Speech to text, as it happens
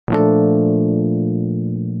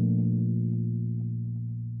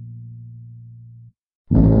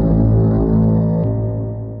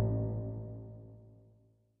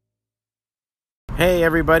Hey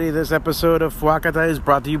everybody, this episode of Fuakata is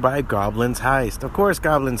brought to you by Goblin's Heist. Of course,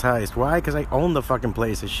 Goblin's Heist. Why? Because I own the fucking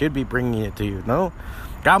place. I should be bringing it to you, no?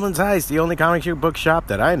 Goblin's Heist, the only comic book shop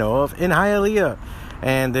that I know of in Hialeah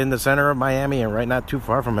and in the center of Miami and right not too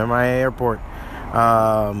far from MIA Airport.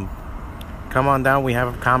 Come on down. We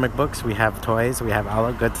have comic books, we have toys, we have all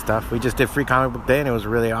the good stuff. We just did Free Comic Book Day and it was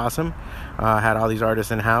really awesome. Had all these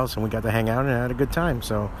artists in house and we got to hang out and had a good time.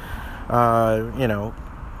 So,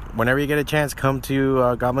 whenever you get a chance, come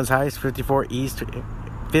to Goblin's Heist, 54 East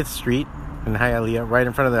 5th Street in Hialeah, right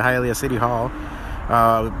in front of the Hialeah City Hall.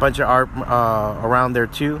 A bunch of art around there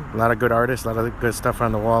too. A lot of good artists, a lot of good stuff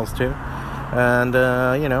on the walls too. And,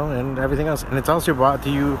 and everything else. And it's also brought to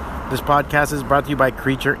you, this podcast is brought to you by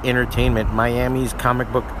Creature Entertainment, Miami's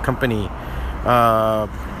comic book company.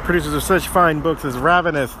 Producers of such fine books as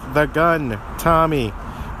Ravenous, The Gun, Tommy,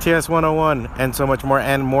 TS-101, and so much more.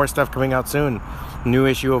 And more stuff coming out soon. New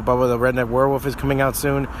issue of Bubba the Redneck Werewolf is coming out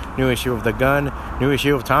soon. New issue of The Gun. New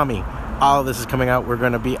issue of Tommy. All of this is coming out. We're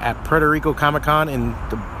going to be at Puerto Rico Comic Con in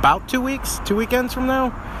about 2 weeks, 2 weekends from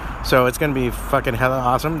now. So it's going to be fucking hella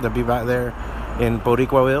awesome to be back there in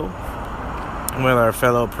Boricuaville with our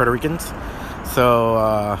fellow Puerto Ricans. So,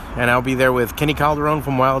 and I'll be there with Kenny Calderon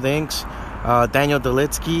from Wild Inks, Daniel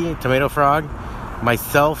Delitsky, Tomato Frog,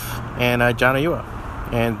 myself, and John Ayua,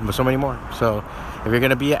 and so many more. So if you're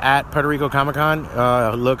going to be at Puerto Rico Comic Con,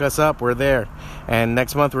 look us up. We're there. And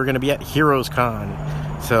next month, we're going to be at Heroes Con.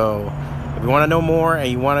 So if you want to know more and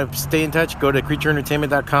you want to stay in touch, go to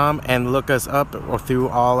creatureentertainment.com and look us up or through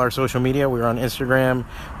all our social media. We're on Instagram.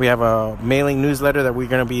 We have a mailing newsletter that we're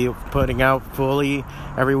going to be putting out fully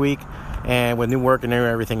every week and with new work and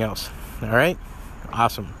everything else. All right?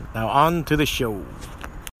 Awesome. Now on to the show.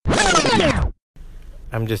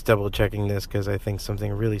 I'm just double checking this because I think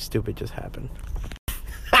something really stupid just happened.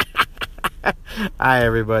 Hi,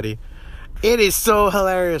 everybody. It is so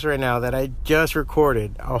hilarious right now that I just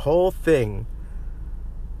recorded a whole thing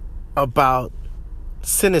about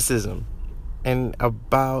cynicism and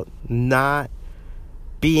about not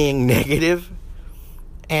being negative.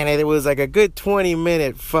 And it was like a good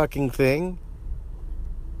 20-minute fucking thing.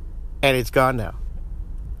 And it's gone now.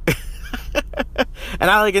 And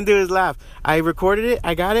all I can do is laugh. I recorded it,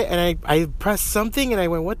 I got it, and I pressed something, and I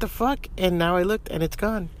went, what the fuck? And now I looked, and it's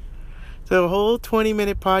gone. So the whole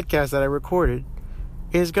 20-minute podcast that I recorded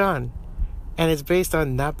is gone. And it's based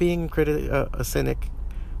on not being a cynic,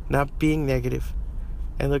 not being negative.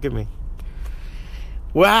 And look at me.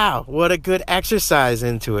 Wow, what a good exercise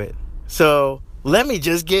into it. So let me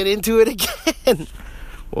just get into it again.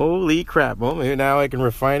 Holy crap. Well, maybe now I can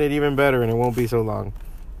refine it even better, and it won't be so long.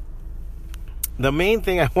 The main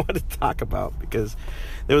thing I want to talk about, because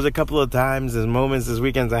there was a couple of times, there's moments, there's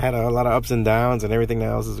weekends I had a lot of ups and downs and everything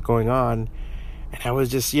else is going on. And I was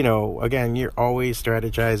just, again, you're always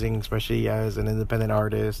strategizing, especially as an independent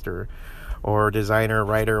artist or designer,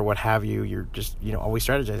 writer, what have you. You're just, always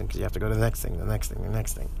strategizing because you have to go to the next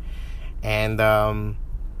thing. And I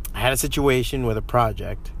had a situation with a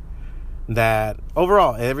project that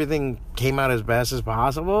overall everything came out as best as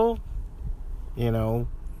possible.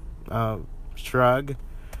 Shrug.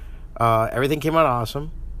 Everything came out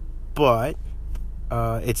awesome, but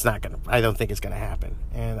I don't think it's gonna happen.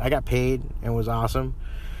 And I got paid and it was awesome.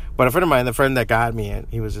 But a friend of mine, the friend that got me in,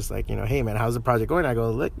 he was just like, hey man, how's the project going? I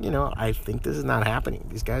go, look, I think this is not happening.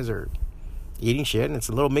 These guys are eating shit and it's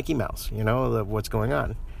a little Mickey Mouse, of what's going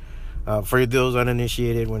on. For those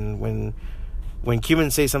uninitiated, when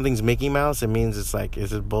Cubans say something's Mickey Mouse, it means it's like,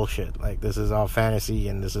 this is bullshit. Like, this is all fantasy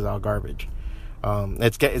and this is all garbage.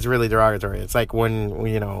 It's really derogatory. It's like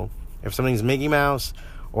when if something's Mickey Mouse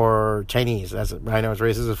or Chinese, I know it's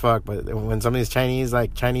racist as fuck, but when something's Chinese,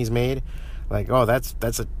 like Chinese made, like, oh, that's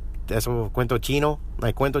a cuento chino.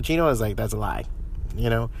 Like, cuento chino is like, that's a lie,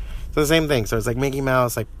 So the same thing. So it's like Mickey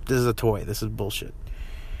Mouse, like, this is a toy. This is bullshit.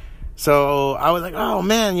 So I was like, oh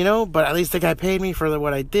man, but at least the guy paid me for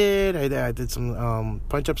what I did. I did some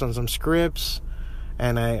punch ups on some scripts.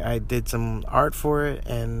 And I did some art for it,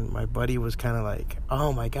 and my buddy was kind of like,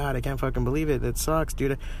 oh my God, I can't fucking believe it. That sucks,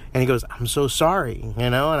 dude. And he goes, I'm so sorry,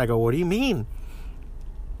 And I go, what do you mean?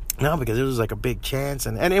 No, because it was like a big chance,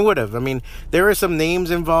 and it would have. I mean, there were some names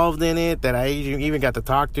involved in it that I even got to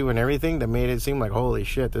talk to and everything that made it seem like, holy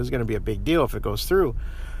shit, this is going to be a big deal if it goes through.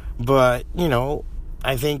 But,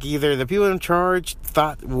 I think either the people in charge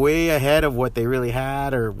thought way ahead of what they really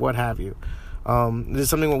had or what have you. This is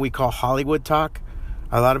something what we call Hollywood talk.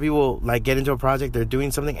 A lot of people get into a project, they're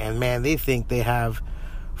doing something, and man, they think they have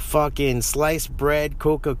fucking sliced bread,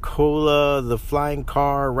 Coca-Cola, the flying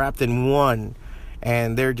car wrapped in one.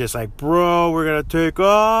 And they're just like, bro, we're going to take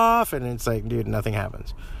off. And it's like, dude, nothing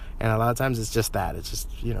happens. And a lot of times it's just that. It's just,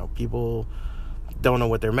 people don't know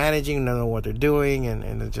what they're managing, don't know what they're doing,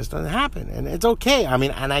 and it just doesn't happen. And it's okay. I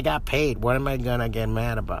mean, and I got paid. What am I going to get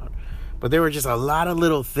mad about? But there were just a lot of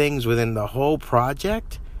little things within the whole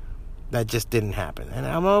project that just didn't happen. And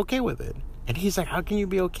I'm okay with it. And he's like, how can you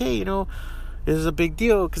be okay? This is a big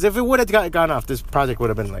deal. Because if it would have gone off, this project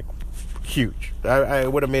would have been, like, huge. I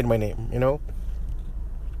would have made my name,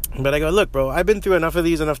 But I go, look, bro, I've been through enough of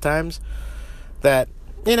these enough times that,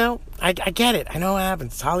 I get it. I know what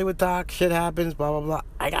happens. It's Hollywood talk. Shit happens, blah, blah, blah.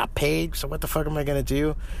 I got paid, so what the fuck am I going to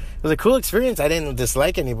do? It was a cool experience. I didn't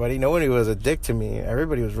dislike anybody. Nobody was a dick to me.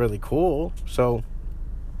 Everybody was really cool. So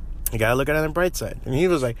you got to look at it on the bright side. And he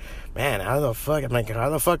was like, man, how the fuck? I'm like,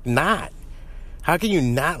 how the fuck not? How can you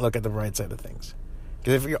not look at the bright side of things?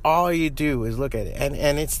 Because if all you do is look at it.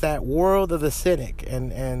 And it's that world of the cynic.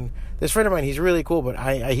 And this friend of mine, he's really cool, but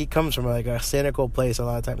he comes from like a cynical place a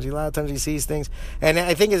lot of times. A lot of times he sees things. And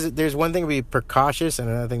I think there's one thing to be precautious and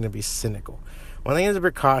another thing to be cynical. One thing is to be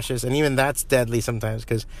precautious, and even that's deadly sometimes,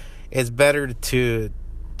 because it's better to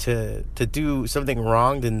do something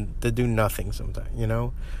wrong than to do nothing sometimes,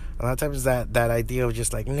 A lot of times that idea of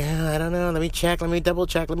just like, no, I don't know, let me check, let me double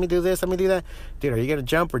check, let me do this, let me do that. Dude, are you going to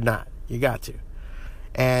jump or not? You got to.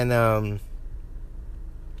 And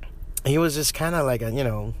he was just kind of like,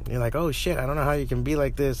 you're like, oh shit, I don't know how you can be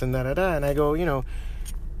like this and da-da-da. And I go,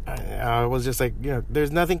 I was just like, there's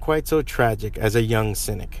nothing quite so tragic as a young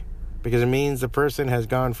cynic. Because it means the person has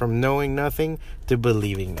gone from knowing nothing to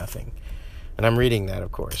believing nothing. And I'm reading that,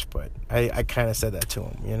 of course, but I kind of said that to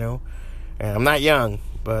him, And I'm not young,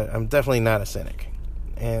 but I'm definitely not a cynic.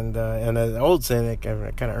 And an old cynic,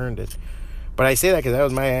 I kind of earned it. But I say that because that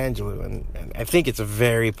was Maya Angelou, and I think it's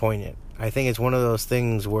very poignant. I think it's one of those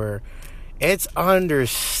things where it's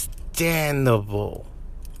understandable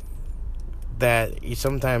that you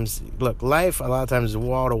sometimes, look, life a lot of times is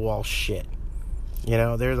wall-to-wall shit.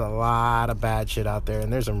 There's a lot of bad shit out there,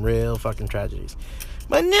 and there's some real fucking tragedies.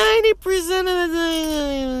 But 90% of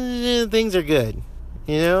the things are good.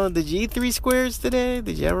 Did you eat 3 squares today?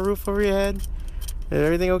 Did you have a roof over your head? Is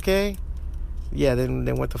everything okay? Yeah, then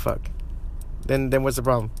what the fuck? Then what's the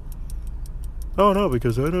problem? Oh, no,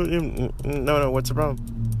 because I don't... No, what's the problem?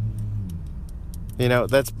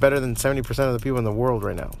 That's better than 70% of the people in the world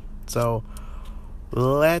right now. So,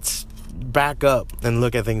 let's back up and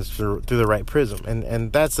look at things through the right prism,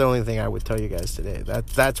 and that's the only thing I would tell you guys today.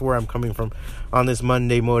 That's where I'm coming from on this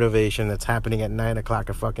Monday motivation that's happening at 9:00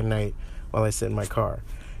 a fucking night while I sit in my car.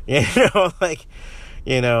 It's like,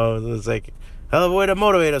 hell of a way to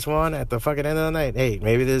motivate us, Juan, at the fucking end of the night. Hey,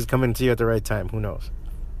 maybe this is coming to you at the right time. Who knows?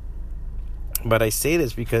 But I say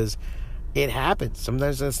this because it happens.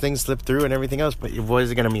 Sometimes those things slip through and everything else, but what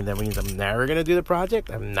is it going to mean? That means I'm never going to do the project?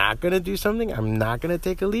 I'm not going to do something? I'm not going to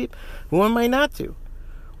take a leap? Who am I not to?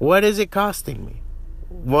 What is it costing me?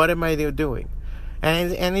 What am I doing?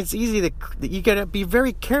 And it's easy you got to be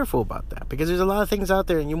very careful about that, because there's a lot of things out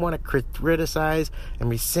there and you want to criticize and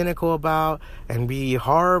be cynical about and be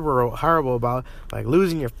horrible about, like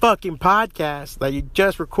losing your fucking podcast that you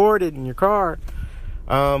just recorded in your car.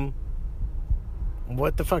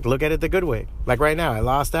 What the fuck? Look at it the good way. Like right now, I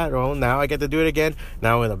lost that. Oh, now I get to do it again.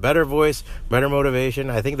 Now with a better voice, better motivation.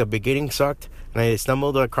 I think the beginning sucked, and I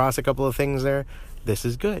stumbled across a couple of things there. This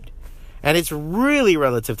is good. And it's really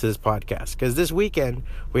relative to this podcast, because this weekend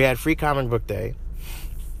we had Free Comic Book Day,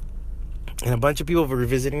 and a bunch of people were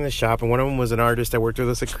visiting the shop, and one of them was an artist that worked with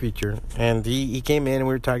us at Creature, and he came in and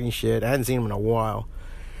we were talking shit. I hadn't seen him in a while,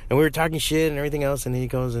 and we were talking shit and everything else, and he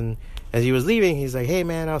goes, and as he was leaving, he's like, hey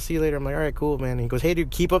man, I'll see you later. I'm like, all right, cool, man. And he goes, hey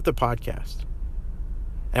dude, keep up the podcast.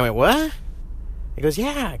 And I went, what? He goes,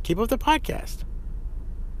 yeah, keep up the podcast.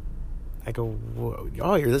 I go,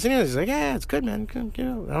 oh, you're listening? He's like, yeah, it's good, man. Good.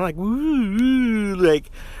 And I'm like, woo,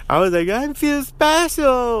 like, I was like, I feel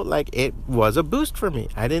special. Like, it was a boost for me.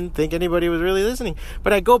 I didn't think anybody was really listening.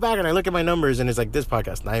 But I go back and I look at my numbers, and it's like, this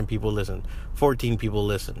podcast, 9 people listen, 14 people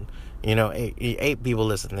listen, 8 people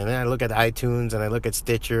listen. And then I look at iTunes, and I look at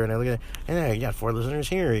Stitcher, and I look at, and then you got 4 listeners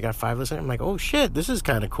here, you got 5 listeners. I'm like, oh shit, this is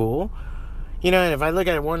kind of cool. And if I look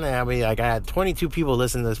at it one day, I'll be like, I had 22 people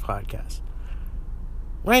listen to this podcast.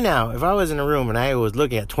 Right now, if I was in a room and I was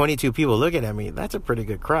looking at 22 people looking at me, that's a pretty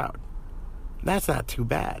good crowd. That's not too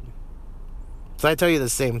bad. So I tell you the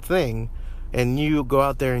same thing, and you go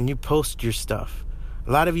out there and you post your stuff.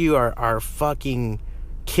 A lot of you are fucking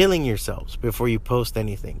killing yourselves before you post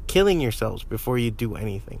anything. Killing yourselves before you do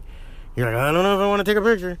anything. You're like, I don't know if I want to take a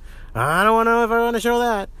picture. I don't know if I want to show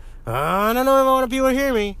that. I don't know if I want people to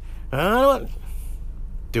hear me. I don't want...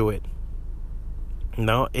 Do it.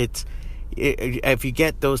 No, if you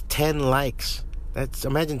get those 10 likes,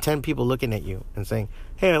 imagine 10 people looking at you and saying,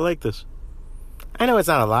 Hey, I like this. I know it's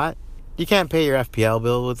not a lot. You can't pay your FPL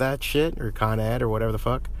bill with that shit, or Con Ed, or whatever the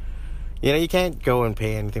fuck. You know, you can't go and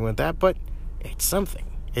pay anything with that, but it's something.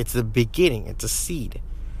 It's the beginning. It's a seed.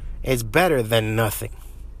 It's better than nothing.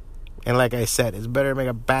 And like I said, it's better to make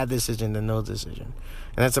a bad decision than no decision.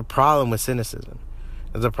 And that's a problem with cynicism.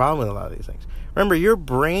 That's a problem with a lot of these things. Remember, your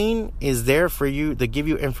brain is there for you to give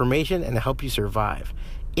you information and to help you survive.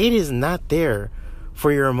 It is not there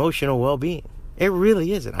for your emotional well-being. It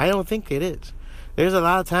really isn't. I don't think it is. There's a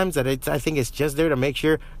lot of times that I think it's just there to make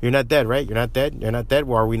sure you're not dead, right? You're not dead. You're not dead.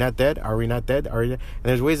 Well, are we not dead? Are we not dead? And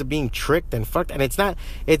there's ways of being tricked and fucked. And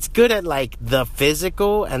it's good at like the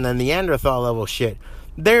physical and the Neanderthal level shit.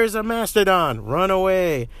 There's a mastodon. Run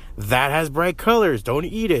away. That has bright colors. Don't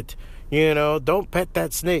eat it. You know, don't pet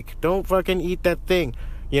that snake. Don't fucking eat that thing.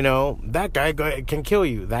 You know, that guy can kill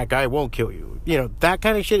you. That guy won't kill you. You know, that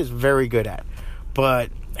kind of shit is very good at.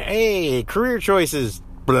 But, hey, career choices.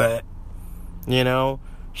 Bleh. You know,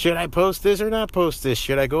 should I post this or not post this?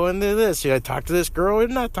 Should I go into this? Should I talk to this girl or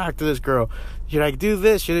not talk to this girl? Should I do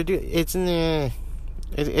this? Should I do... It's... It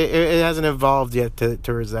hasn't evolved yet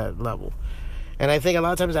towards that level. And I think a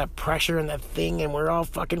lot of times that pressure and that thing and we're all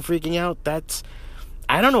fucking freaking out, that's...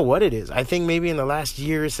 I don't know what it is. I think maybe in the last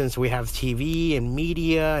year since we have TV and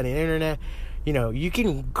media and internet, you know, you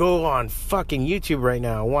can go on fucking YouTube right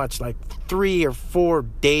now and watch like 3 or 4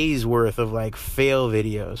 days worth of like fail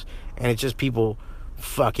videos. And it's just people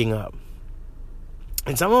fucking up.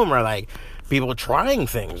 And some of them are like people trying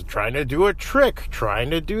things, trying to do a trick, trying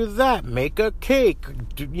to do that, make a cake,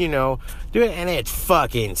 you know, do it. And it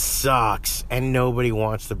fucking sucks. And nobody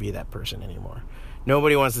wants to be that person anymore.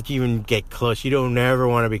 Nobody wants to even get close. You don't ever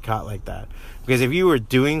want to be caught like that. Because if you were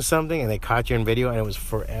doing something and they caught you in video and it was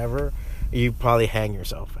forever, you'd probably hang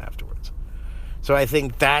yourself afterwards. So I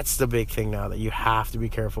think that's the big thing now that you have to be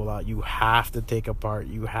careful about. You have to take apart.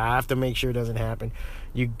 You have to make sure it doesn't happen.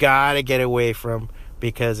 You got to get away from,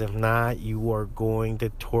 because if not, you are going to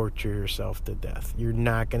torture yourself to death. You're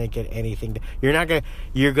not going to get anything. You're going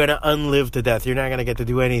to unlive to death. You're not going to get to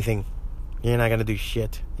do anything. You're not going to do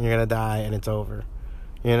shit. You're going to die and it's over.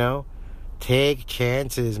 You know? Take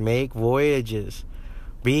chances. Make voyages.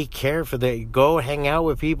 Be careful. Go hang out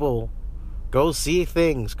with people. Go see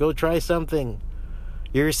things. Go try something.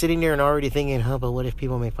 You're sitting there and already thinking, oh, but what if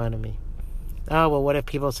people make fun of me? Oh, well, what if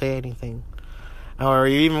people say anything? Or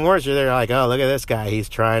even worse, you're there like, oh, look at this guy. He's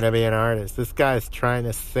trying to be an artist. This guy's trying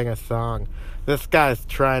to sing a song. This guy's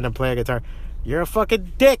trying to play a guitar. You're a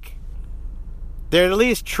fucking dick. They're at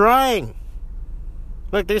least trying.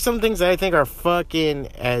 Look, there's some things that I think are fucking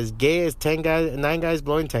as gay as 9 guys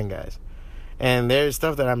blowing 10 guys. And there's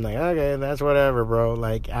stuff that I'm like, okay, that's whatever, bro.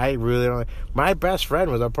 Like, I really don't... My best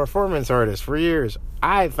friend was a performance artist for years.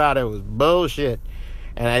 I thought it was bullshit.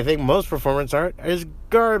 And I think most performance art is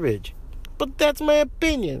garbage. But that's my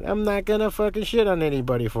opinion. I'm not gonna fucking shit on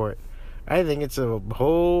anybody for it. I think it's a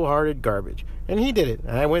wholehearted garbage. And he did it.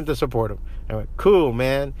 And I went to support him. I went, cool,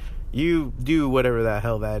 man. You do whatever the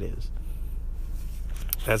hell that is.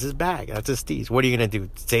 That's his bag. That's his steez. What are you gonna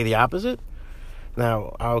do? Say the opposite?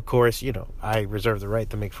 Now, of course, you know, I reserve the right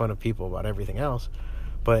to make fun of people about everything else.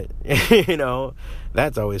 But, you know,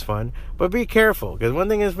 that's always fun. But be careful, because one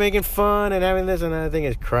thing is making fun and having this, and another thing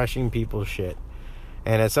is crushing people's shit.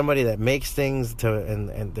 And as somebody that makes things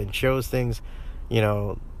and then shows things, you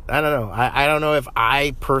know, I don't know. I don't know if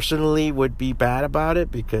I personally would be bad about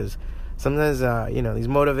it, because sometimes, you know, these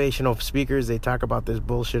motivational speakers, they talk about this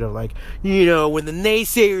bullshit of like, you know, when the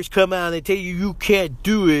naysayers come out and they tell you can't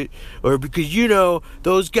do it, or because, you know,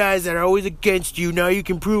 those guys that are always against you, now you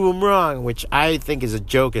can prove them wrong, which I think is a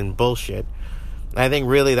joke and bullshit. I think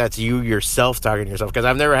really that's you yourself talking to yourself, because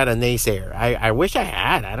I've never had a naysayer. I wish I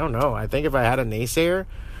had. I don't know. I think if I had a naysayer,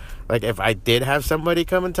 like if I did have somebody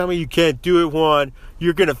come and tell me, you can't do it, Juan,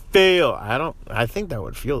 you're going to fail. I think that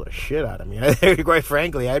would feel the shit out of me. Quite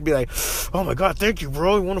frankly, I'd be like, oh my God, thank you,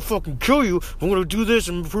 bro. I want to fucking kill you. I'm going to do this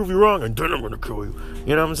and prove you wrong, and then I'm going to kill you.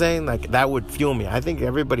 You know what I'm saying? Like, that would fuel me. I think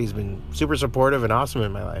everybody's been super supportive and awesome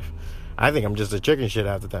in my life. I think I'm just a chicken shit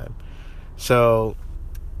half the time. So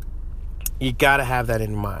you got to have that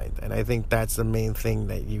in mind. And I think that's the main thing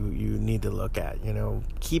that you need to look at. You know,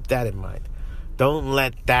 keep that in mind. Don't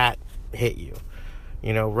let that hit you.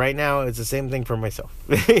 You know, right now, it's the same thing for myself.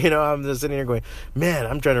 You know, I'm just sitting here going, man,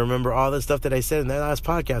 I'm trying to remember all the stuff that I said in that last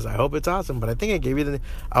podcast. I hope it's awesome. But I think I gave you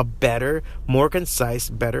a better, more concise,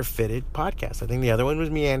 better fitted podcast. I think the other one was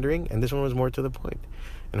meandering, and this one was more to the point.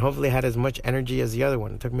 And hopefully it had as much energy as the other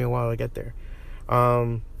one. It took me a while to get there.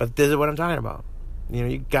 But this is what I'm talking about. You know,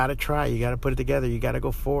 you got to try. You got to put it together. You got to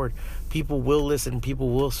go forward. People will listen. People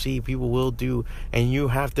will see. People will do. And you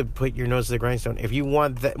have to put your nose to the grindstone. If you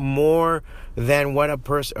want that more than what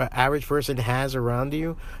average person has around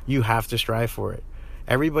you, you have to strive for it.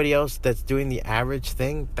 Everybody else that's doing the average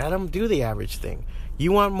thing, let them do the average thing.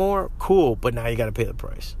 You want more? Cool. But now you got to pay the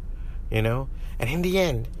price. You know? And in the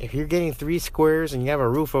end, if you're getting 3 squares and you have a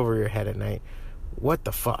roof over your head at night, what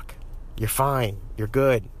the fuck? You're fine. You're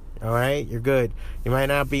good. All right? You're good. You might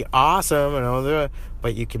not be awesome and all that,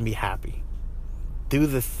 but you can be happy. Do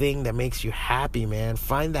the thing that makes you happy, man.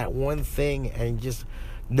 Find that one thing and just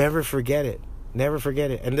never forget it. Never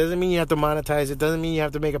forget it. And it doesn't mean you have to monetize it. Doesn't mean you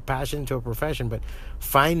have to make a passion into a profession, but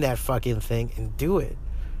find that fucking thing and do it.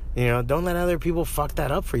 You know, don't let other people fuck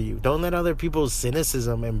that up for you. Don't let other people's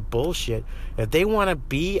cynicism and bullshit. If they want to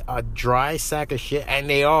be a dry sack of shit, and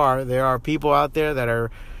there are people out there that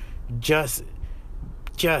are just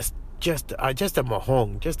a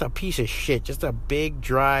mahong, just a piece of shit, just a big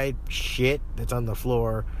dry shit that's on the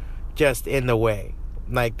floor, just in the way.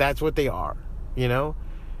 Like, that's what they are, you know?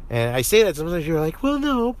 And I say that sometimes you're like, well,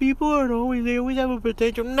 no, people aren't always, they always have a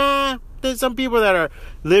potential. Nah, there's some people that are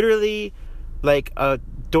literally like a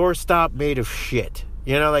doorstop made of shit.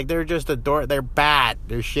 You know, like they're just they're bad,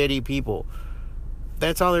 they're shitty people.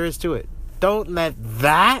 That's all there is to it. Don't let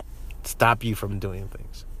that stop you from doing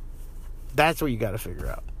things. That's what you got to figure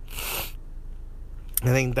out. I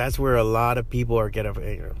think that's where a lot of people are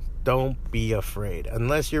don't be afraid.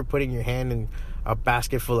 Unless you're putting your hand in a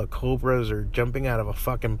basket full of cobras or jumping out of a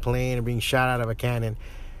fucking plane or being shot out of a cannon,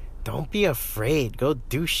 don't be afraid. Go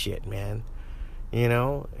do shit, man. You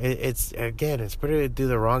know, it's better to do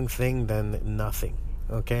the wrong thing than nothing,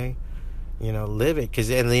 okay? You know, live it. Because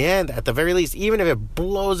in the end, at the very least, even if it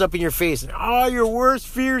blows up in your face and all your worst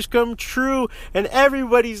fears come true and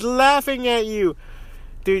everybody's laughing at you,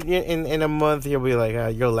 dude, in a month, you'll be like,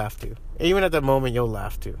 you'll laugh too. Even at the moment, you'll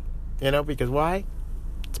laugh too. You know, because why?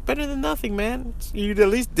 It's better than nothing, man. You at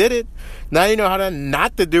least did it. Now you know how to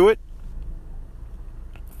not to do it.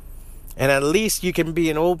 And at least you can be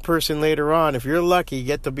an old person later on. If you're lucky, you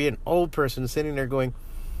get to be an old person sitting there going,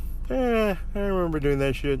 I remember doing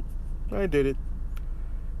that shit. I did it.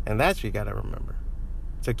 And that's what you got to remember.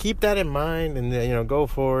 So keep that in mind and, you know, go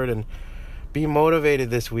forward and be motivated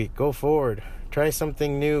this week. Go forward. Try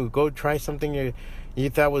something new. Go try something you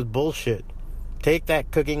thought was bullshit. Take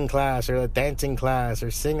that cooking class or a dancing class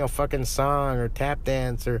or sing a fucking song or tap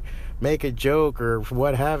dance or make a joke or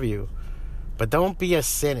what have you. But don't be a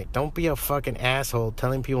cynic. Don't be a fucking asshole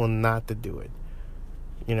telling people not to do it.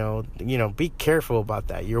 You know, be careful about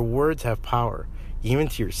that. Your words have power, even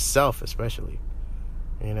to yourself especially.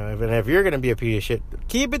 You know, if you're going to be a piece of shit,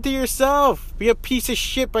 keep it to yourself. Be a piece of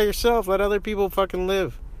shit by yourself. Let other people fucking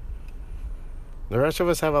live. The rest of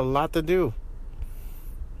us have a lot to do.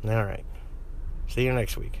 All right. See you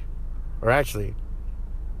next week. Or actually,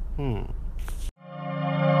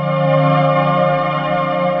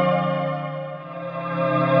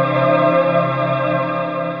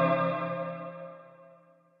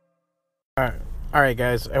 All right,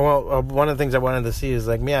 guys. One of the things I wanted to see is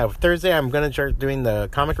Thursday I'm gonna start doing the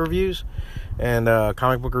comic reviews and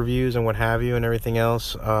comic book reviews and what have you and everything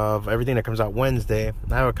else of everything that comes out Wednesday.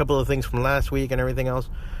 I have a couple of things from last week and everything else.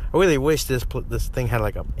 I really wish this thing had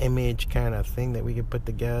like an image kind of thing that we could put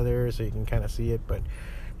together so you can kind of see it. But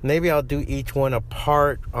maybe I'll do each one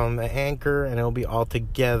apart on the Anchor and it'll be all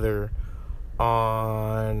together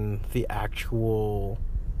on the actual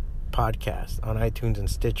podcast on iTunes and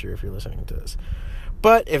Stitcher if you're listening to this.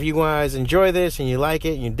 But if you guys enjoy this and you like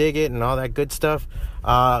it and you dig it and all that good stuff,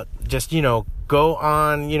 just, go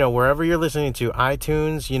on, wherever you're listening to,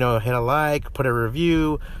 iTunes, hit a like, put a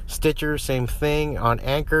review, Stitcher, same thing, on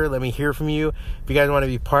Anchor, let me hear from you. If you guys want to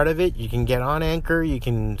be part of it, you can get on Anchor, you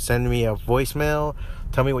can send me a voicemail,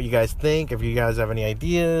 tell me what you guys think, if you guys have any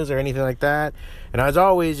ideas or anything like that. And as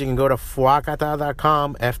always, you can go to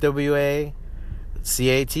fwacata.com, FWACATA,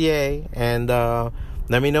 and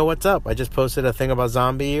let me know what's up. I just posted a thing about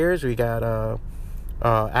zombie ears. We got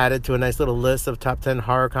added to a nice little list of top 10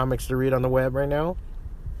 horror comics to read on the web right now.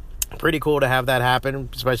 Pretty cool to have that happen,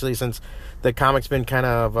 especially since the comic's been kind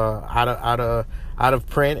of out of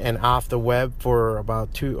print and off the web for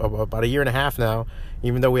about a year and a half now.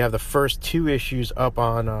 Even though we have the first 2 issues up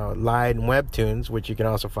on Lied and Webtoons, which you can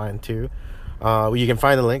also find too. You can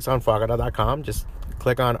find the links on fwacata.com. Just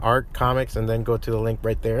click on Art Comics and then go to the link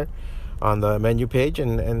right there on the menu page,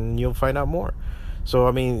 and you'll find out more. So,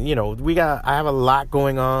 I mean, I have a lot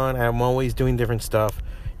going on. I'm always doing different stuff.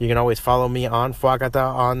 You can always follow me on Fuacata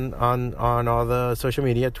on all the social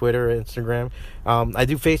media, Twitter, Instagram. I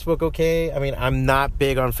do Facebook okay. I mean, I'm not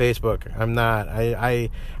big on Facebook. I'm not. I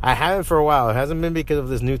haven't for a while. It hasn't been because of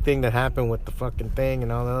this new thing that happened with the fucking thing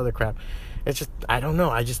and all that other crap. It's just, I don't know.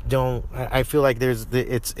 I just don't. I feel like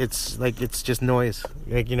it's like it's just noise.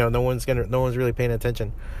 Like, you know, no one's really paying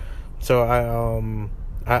attention. So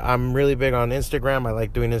I'm really big on Instagram. I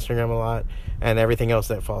like doing Instagram a lot, and everything else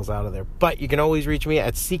that falls out of there. But you can always reach me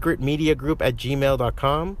at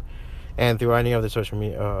secretmediagroup@gmail.com and through any other social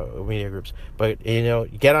media groups. But, you know,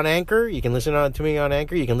 get on Anchor. You can listen to me on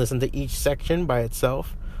Anchor. You can listen to each section by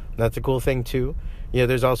itself. That's a cool thing, too. You know,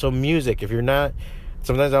 there's also music. If you're not...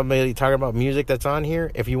 Sometimes I'll maybe talk about music that's on here.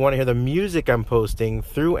 If you want to hear the music I'm posting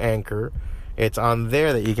through Anchor, it's on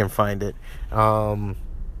there that you can find it.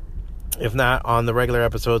 If not, on the regular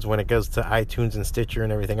episodes, when it goes to iTunes and Stitcher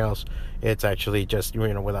and everything else, it's actually just, you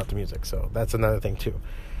know, without the music. So that's another thing, too.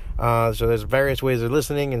 So there's various ways of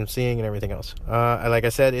listening and seeing and everything else. Like I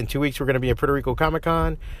said, in 2 weeks, we're going to be at Puerto Rico Comic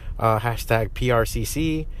Con, hashtag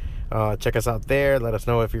PRCC. Check us out there. Let us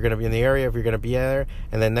know if you're going to be in the area, if you're going to be there.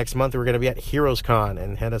 And then next month, we're going to be at Heroes Con,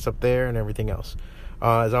 and head us up there and everything else.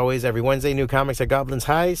 As always, every Wednesday, new comics at Goblin's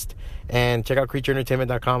Heist. And check out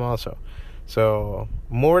CreatureEntertainment.com also. So,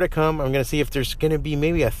 more to come. I'm going to see if there's going to be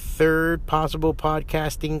maybe a third possible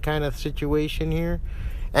podcasting kind of situation here.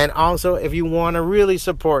 And also, if you want to really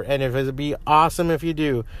support, and if it'd be awesome if you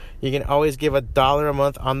do, you can always give $1 a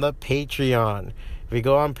month on the Patreon. If you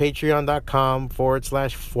go on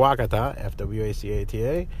patreon.com/Fuacata,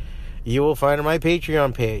 F-W-A-C-A-T-A, you will find my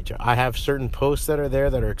Patreon page. I have certain posts that are there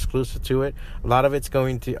that are exclusive to it. A lot of it's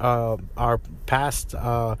going to our past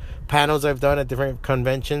panels I've done at different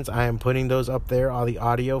conventions. I am putting those up there. All the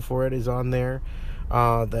audio for it is on there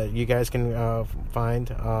that you guys can find.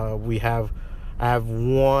 I have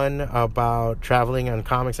one about traveling on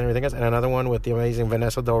comics and everything else, and another one with the amazing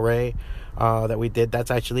Vanessa Del Rey that we did. That's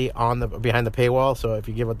actually behind the paywall. So if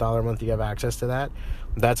you give $1 a month, you have access to that.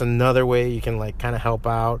 That's another way you can like kind of help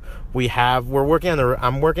out. I'm working on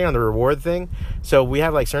the reward thing. So we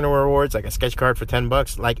have like certain rewards, like a sketch card for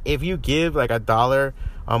 $10. Like if you give like $1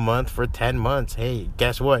 a month for 10 months, hey,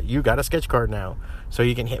 guess what? You got a sketch card now. So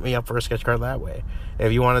you can hit me up for a sketch card that way.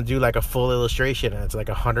 If you want to do like a full illustration and it's like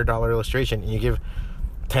 $100 illustration and you give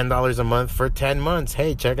 $10 a month for 10 months,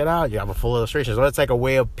 hey, check it out. You have a full illustration. So it's like a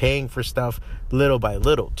way of paying for stuff little by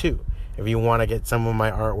little too, if you want to get some of my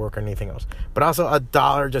artwork or anything else. But also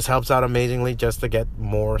 $1 just helps out amazingly just to get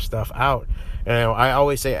more stuff out. You know, I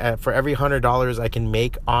always say for every $100 I can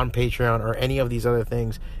make on Patreon or any of these other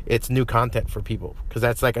things, it's new content for people. Because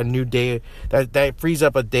that's like a new day. That frees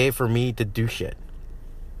up a day for me to do shit.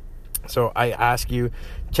 So I ask you,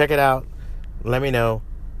 check it out. Let me know.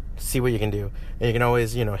 See what you can do. And you can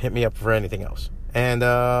always, you know, hit me up for anything else. And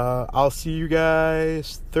I'll see you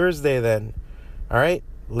guys Thursday then. All right?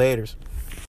 Laters.